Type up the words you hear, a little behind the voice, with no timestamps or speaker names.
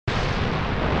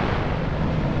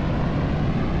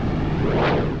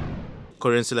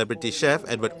Korean celebrity chef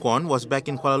Edward Kwon was back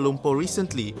in Kuala Lumpur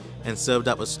recently and served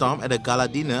up a storm at a gala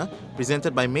dinner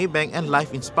presented by Maybank and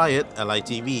life-inspired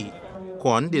LITV.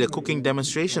 Kwon did a cooking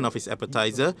demonstration of his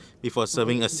appetizer before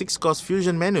serving a 6-course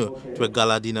fusion menu to a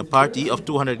gala dinner party of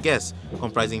 200 guests,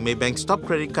 comprising Maybank's top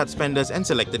credit card spenders and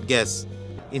selected guests.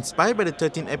 Inspired by the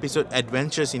 13th episode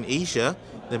Adventures in Asia,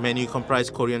 the menu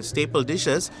comprised Korean staple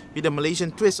dishes with a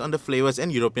Malaysian twist on the flavors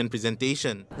and European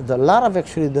presentation. A lot of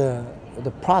actually the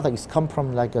products come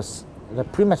from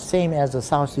pretty much same as the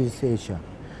Southeast Asia,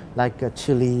 like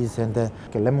chilies and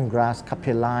lemongrass,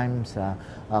 kape limes,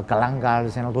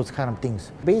 galangals and all those kind of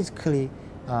things. Basically,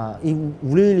 it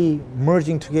really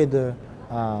merging together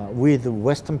with the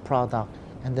Western product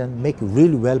and then make it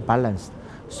really well balanced.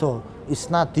 So it's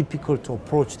not difficult to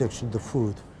approach the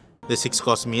food. The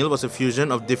 6-course meal was a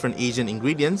fusion of different Asian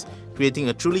ingredients, creating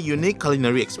a truly unique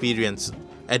culinary experience.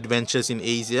 Adventures in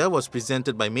Asia was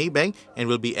presented by Maybank and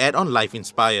will be aired on Life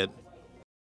Inspired.